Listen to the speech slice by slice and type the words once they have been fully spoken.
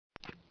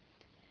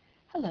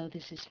Hello,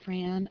 this is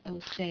Fran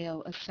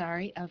Oseo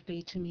Asari of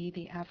B2Me,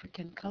 the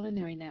African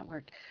Culinary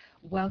Network.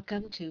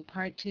 Welcome to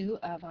part two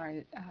of our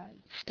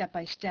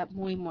step-by-step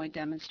Moin-Moin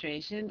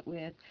demonstration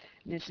with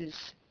Mrs.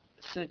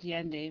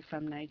 Sotiende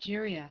from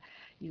Nigeria.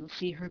 You'll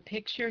see her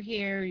picture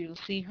here. You'll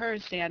see her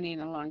standing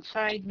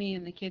alongside me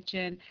in the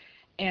kitchen,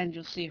 and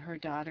you'll see her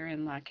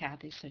daughter-in-law,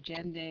 Kathy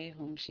Sojende,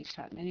 whom she's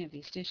taught many of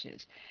these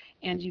dishes.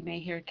 And you may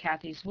hear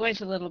Kathy's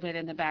voice a little bit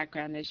in the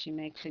background as she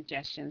makes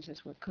suggestions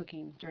as we're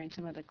cooking during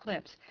some of the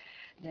clips.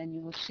 Then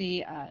you will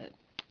see a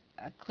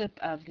clip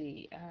of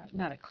the,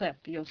 not a clip,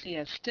 you'll see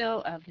a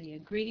still of the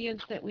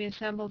ingredients that we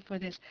assembled for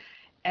this,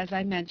 as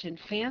I mentioned,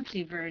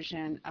 fancy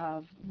version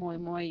of moi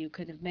moi. You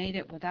could have made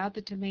it without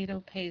the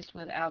tomato paste,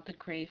 without the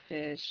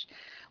crayfish,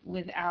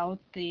 without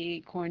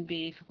the corned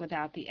beef,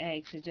 without the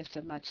eggs. It's just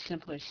a much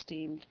simpler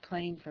steamed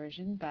plain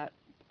version, but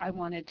I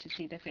wanted to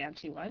see the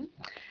fancy one,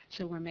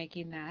 so we're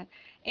making that.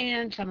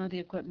 And some of the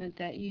equipment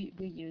that we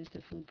use,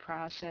 the food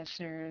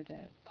processor, the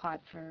pot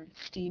for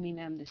steaming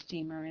them, the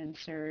steamer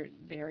insert,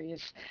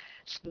 various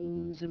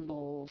spoons and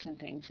bowls and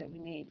things that we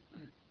need.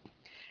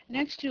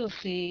 Next, you'll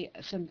see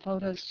some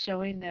photos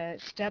showing the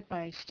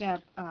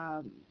step-by-step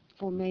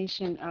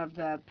formation of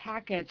the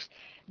packets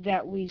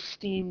that we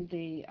steamed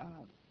the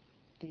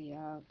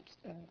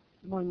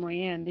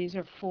Moin-Moin. These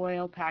are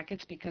foil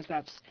packets because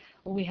that's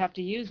what we have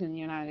to use in the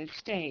United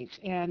States.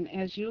 And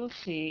as you'll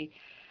see,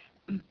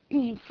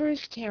 you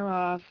first tear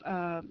off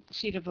a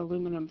sheet of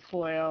aluminum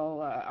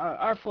foil.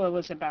 Our foil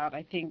was about,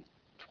 I think,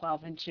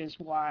 12 inches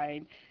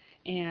wide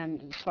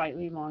and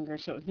slightly longer,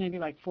 so it was maybe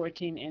like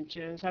 14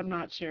 inches. I'm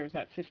not sure, is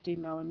that 50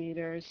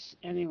 millimeters?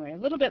 Anyway, a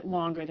little bit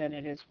longer than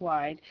it is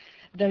wide,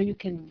 though you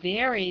can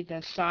vary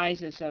the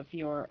sizes of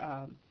your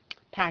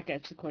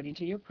packets according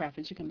to your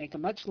preference. You can make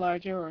them much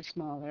larger or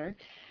smaller.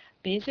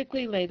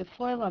 Basically, lay the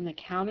foil on the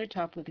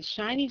countertop with the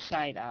shiny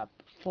side up,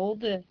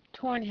 fold the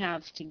torn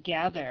halves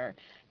together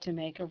to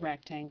make a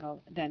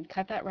rectangle, then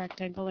cut that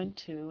rectangle in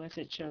two as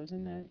it shows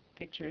in the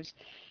pictures,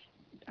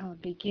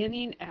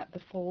 beginning at the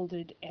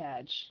folded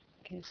edge.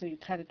 Okay, so you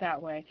cut it that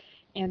way,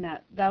 and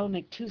that will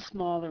make two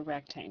smaller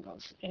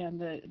rectangles. And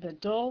the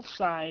dull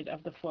side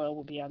of the foil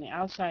will be on the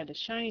outside, the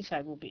shiny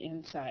side will be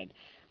inside.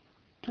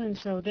 And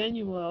so then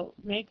you will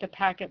make the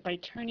packet by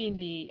turning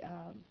the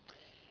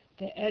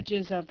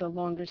edges of the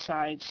longer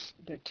sides,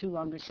 the two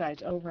longer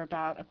sides, over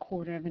about a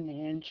quarter of an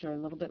inch or a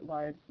little bit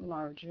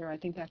larger. I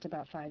think that's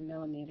about 5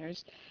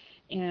 millimeters.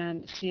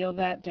 And seal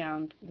that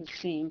down the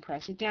seam.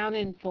 Press it down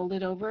and fold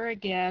it over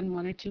again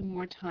one or two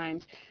more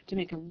times to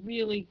make a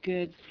really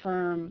good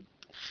firm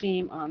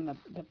seam on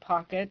the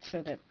pocket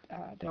so that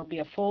there'll be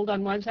a fold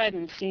on one side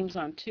and seams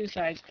on two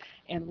sides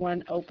and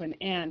one open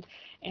end.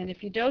 And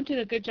if you don't do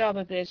a good job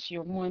of this,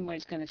 your moi moi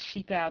is going to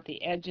seep out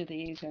the edge of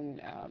these and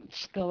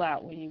spill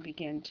out when you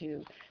begin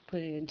to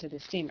put it into the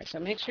steamer. So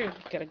make sure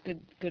you've got a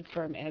good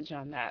firm edge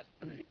on that.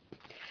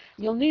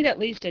 You'll need at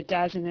least a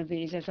dozen of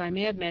these. As I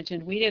may have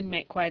mentioned, we didn't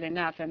make quite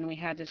enough, and we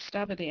had to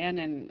stop at the end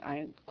and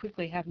I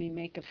quickly have me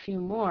make a few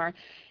more,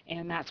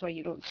 and that's why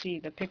you don't see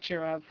the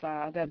picture of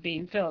them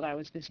being filled. I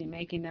was busy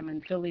making them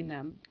and filling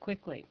them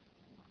quickly.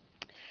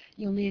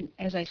 You'll need,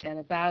 as I said,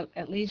 about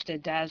at least a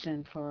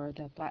dozen for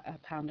a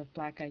pound of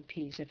black-eyed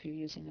peas if you're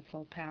using a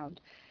full pound.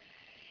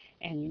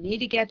 And you need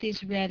to get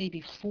these ready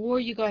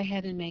before you go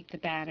ahead and make the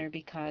batter,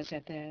 because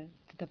at the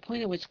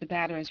point at which the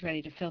batter is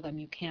ready to fill them,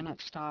 you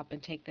cannot stop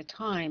and take the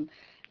time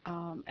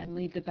and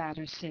leave the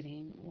batter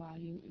sitting while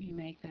you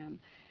make them.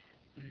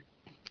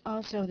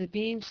 Also, the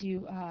beans,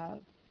 you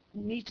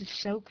need to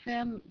soak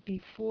them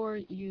before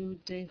you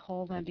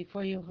dehull them,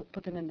 before you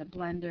put them in the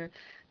blender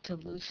to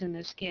loosen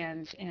the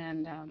skins.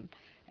 And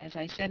as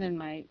I said in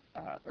my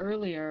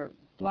earlier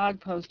blog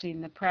posting,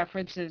 the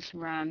preferences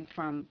run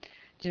from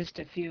just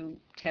a few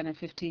 10 or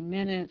 15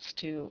 minutes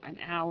to an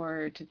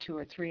hour to 2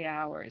 or 3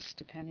 hours,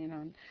 depending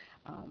on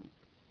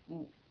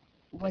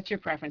what your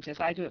preference is.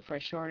 I do it for a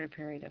shorter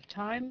period of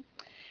time,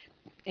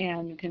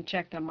 and you can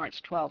check the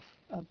March 12th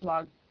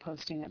blog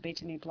posting at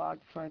B2Me blog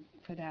for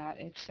that.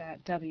 It's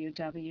at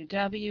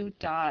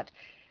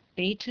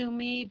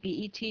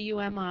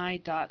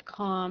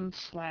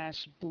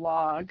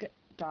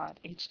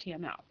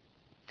www.betumi.com/blog.html.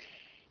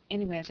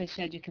 Anyway, as I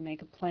said, you can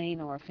make a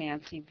plain or a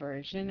fancy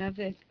version of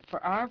it.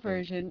 For our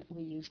version,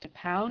 we used a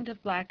pound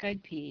of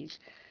black-eyed peas,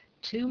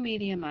 2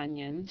 medium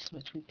onions,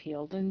 which we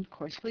peeled and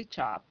coarsely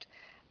chopped,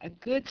 a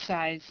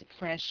good-sized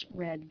fresh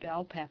red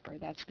bell pepper,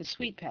 that's the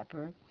sweet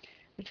pepper,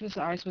 which was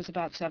ours was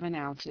about 7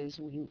 ounces.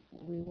 We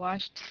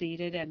washed,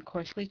 seeded, and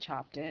coarsely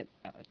chopped it.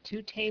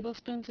 2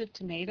 tablespoons of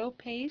tomato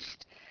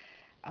paste,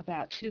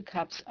 about 2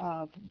 cups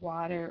of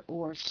water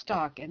or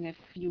stock. And if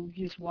you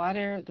use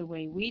water the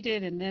way we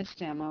did in this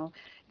demo,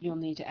 you'll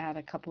need to add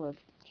a couple of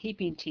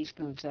heaping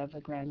teaspoons of the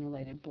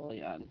granulated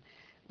bouillon.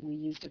 We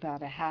used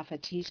about a half a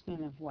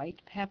teaspoon of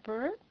white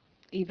pepper,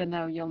 even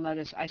though you'll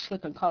notice I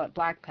slip and call it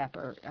black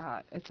pepper.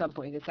 At some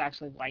point it's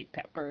actually white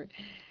pepper.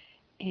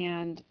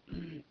 And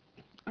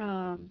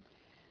um,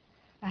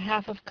 a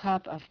half of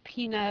cup of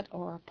peanut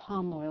or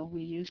palm oil.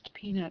 We used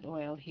peanut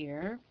oil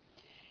here.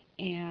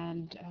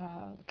 and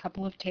a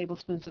couple of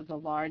tablespoons of the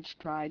large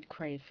dried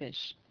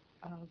crayfish,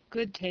 a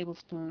good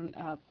tablespoon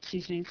of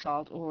seasoning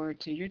salt or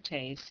to your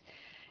taste,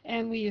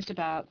 and we used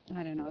about,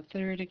 I don't know, a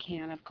third a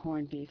can of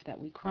corned beef that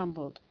we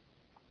crumbled.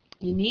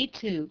 You need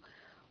to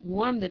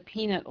warm the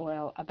peanut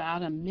oil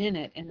about a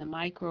minute in the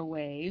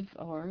microwave,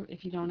 or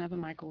if you don't have a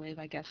microwave,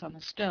 I guess on the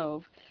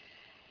stove,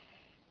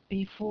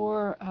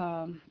 before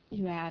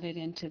you add it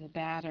into the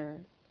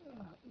batter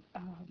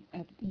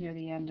near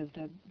the end of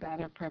the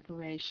batter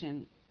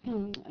preparation.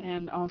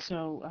 And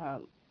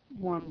also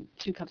warm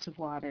 2 cups of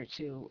water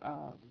to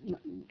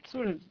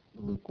sort of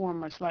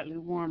lukewarm or slightly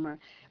warmer,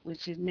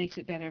 which makes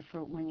it better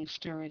for when you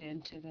stir it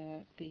into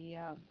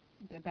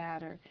the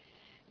batter.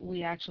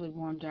 We actually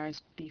warmed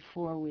ours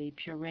before we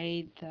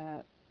pureed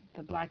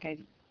the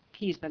black-eyed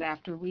peas, but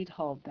after we'd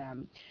hulled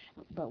them.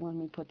 But when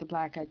we put the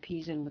black-eyed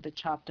peas in with the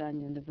chopped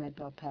onion, the red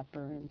bell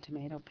pepper, and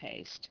tomato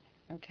paste,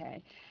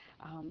 okay,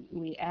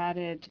 we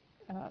added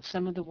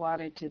some of the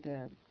water to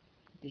the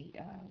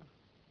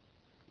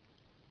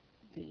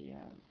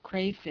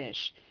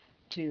crayfish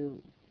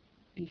to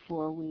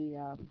before we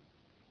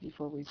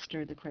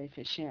stirred the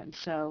crayfish in.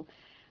 So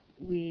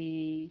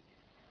we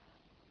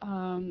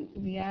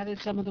we added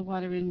some of the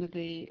water into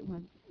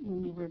when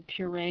we were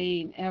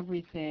pureeing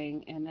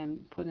everything, and then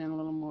put in a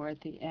little more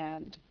at the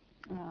end.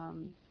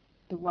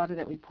 The water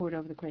that we poured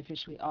over the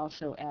crayfish, we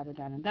also added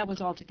that, and that was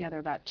altogether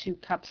about 2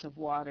 cups of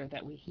water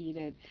that we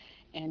heated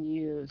and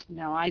used.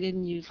 Now, I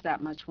didn't use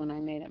that much when I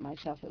made it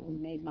myself. It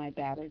made my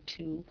batter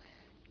too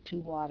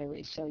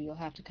watery, so you'll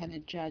have to kind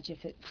of judge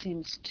if it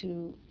seems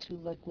too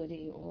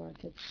liquidy, or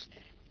if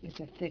it's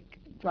a thick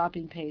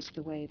dropping paste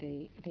the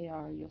way they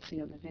are. You'll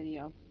see on the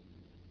video.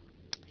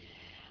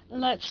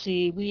 Let's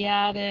see, we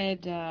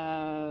added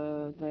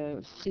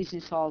the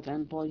seasoning salt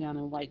and bouillon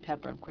and white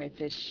pepper and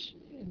crayfish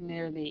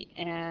near the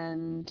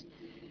end.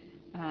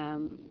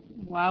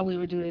 While we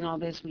were doing all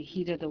this, we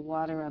heated the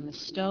water on the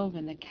stove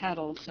in the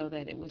kettle so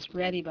that it was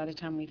ready by the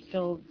time we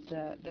filled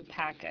the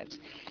packets.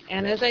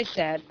 And as I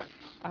said,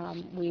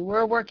 we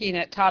were working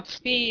at top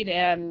speed,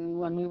 and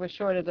when we were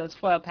short of those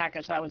foil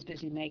packets, I was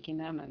busy making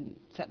them and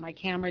set my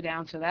camera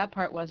down, so that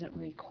part wasn't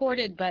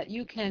recorded. But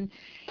you can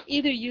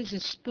either use a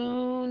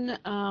spoon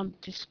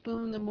to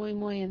spoon the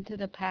Moin-Moin into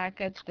the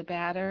packets, the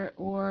batter,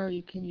 or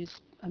you can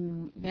use a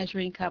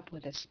measuring cup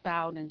with a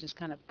spout and just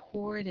kind of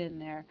pour it in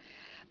there.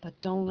 But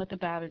don't let the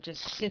batter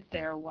just sit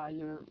there while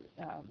you're,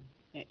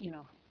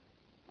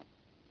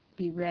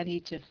 be ready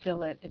to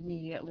fill it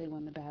immediately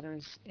when the batter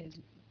is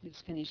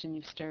finished and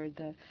you've stirred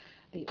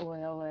the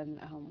oil and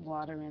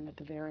water in at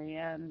the very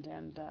end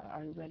and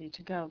are ready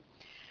to go.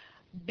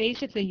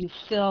 Basically, you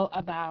fill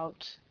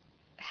about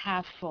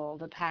half full,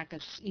 the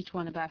packets, each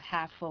one about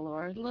half full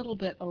or a little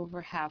bit over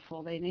half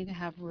full. They need to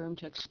have room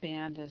to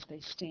expand as they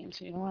steam,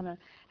 so you don't want to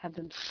have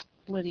them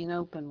splitting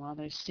open while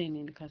they're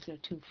steaming because they're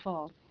too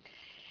full.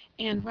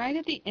 And right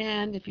at the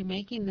end, if you're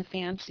making the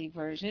fancy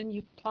version,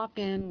 you plop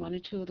in 1 or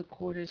 2 of the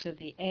quarters of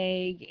the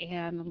egg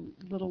and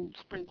a little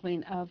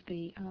sprinkling of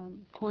the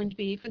corned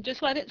beef, and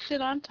just let it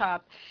sit on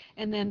top,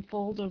 and then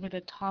fold over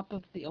the top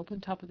of the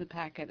open top of the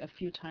packet a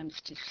few times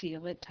to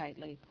seal it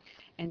tightly,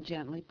 and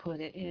gently put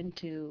it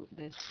into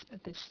the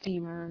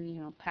steamer,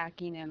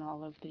 packing in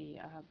all of the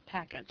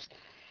packets.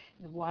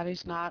 The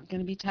water's not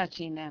going to be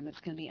touching them; it's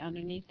going to be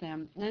underneath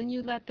them, and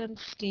you let them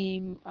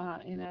steam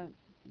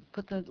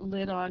put the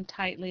lid on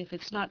tightly. If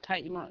it's not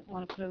tight, you might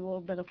want to put a little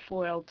bit of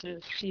foil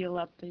to seal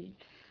up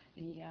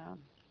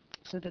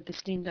so that the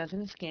steam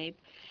doesn't escape.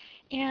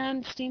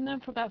 And steam them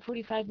for about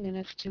 45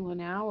 minutes to an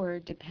hour,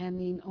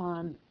 depending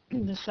on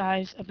the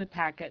size of the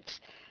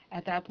packets.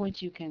 At that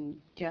point, you can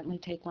gently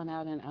take one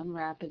out and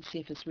unwrap it, see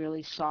if it's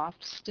really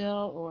soft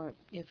still or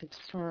if it's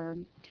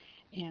firm.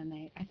 And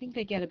I think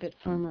they get a bit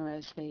firmer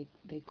as they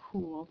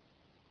cool.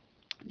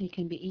 They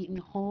can be eaten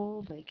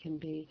whole. They can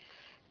be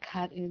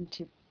cut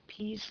into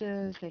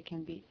pieces. They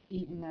can be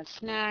eaten as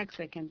snacks.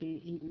 They can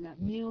be eaten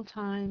at meal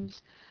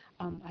times.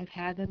 I've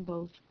had them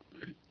both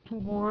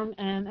warm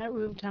and at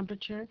room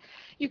temperature.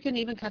 You can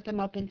even cut them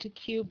up into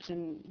cubes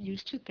and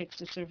use toothpicks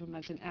to serve them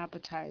as an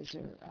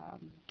appetizer.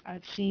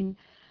 I've seen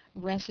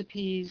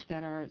recipes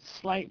that are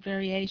slight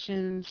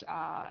variations.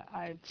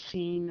 I've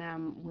seen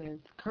them with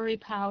curry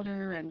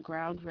powder and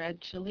ground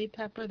red chili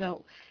pepper,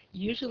 though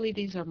usually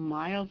these are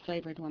mild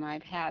flavored when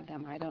I've had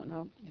them. I don't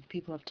know if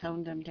people have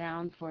toned them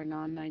down for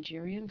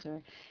non-Nigerians,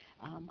 or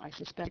I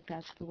suspect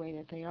that's the way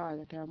that they are,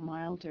 that they're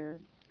milder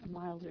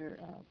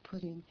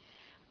pudding.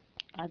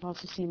 I've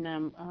also seen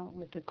them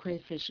with the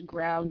crayfish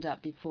ground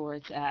up before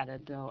it's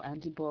added, though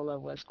Auntie Bola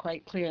was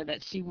quite clear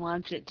that she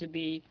wants it to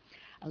be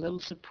a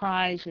little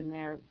surprise in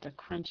there, the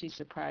crunchy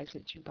surprise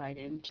that you bite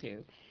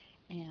into.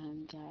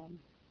 And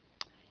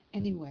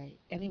anyway,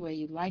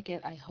 you like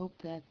it. I hope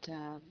that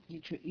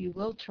you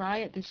will try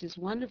it. This is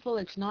wonderful.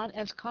 It's not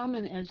as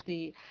common as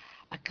the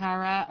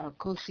akara or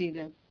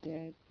kosi,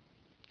 the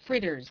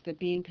fritters, the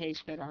bean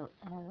paste that are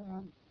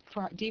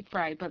deep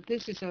fried, but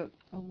this is a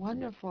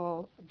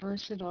wonderful,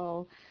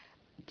 versatile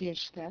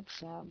dish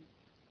that's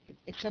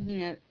it's something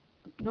that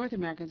North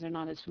Americans are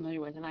not as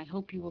familiar with, and I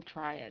hope you will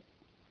try it.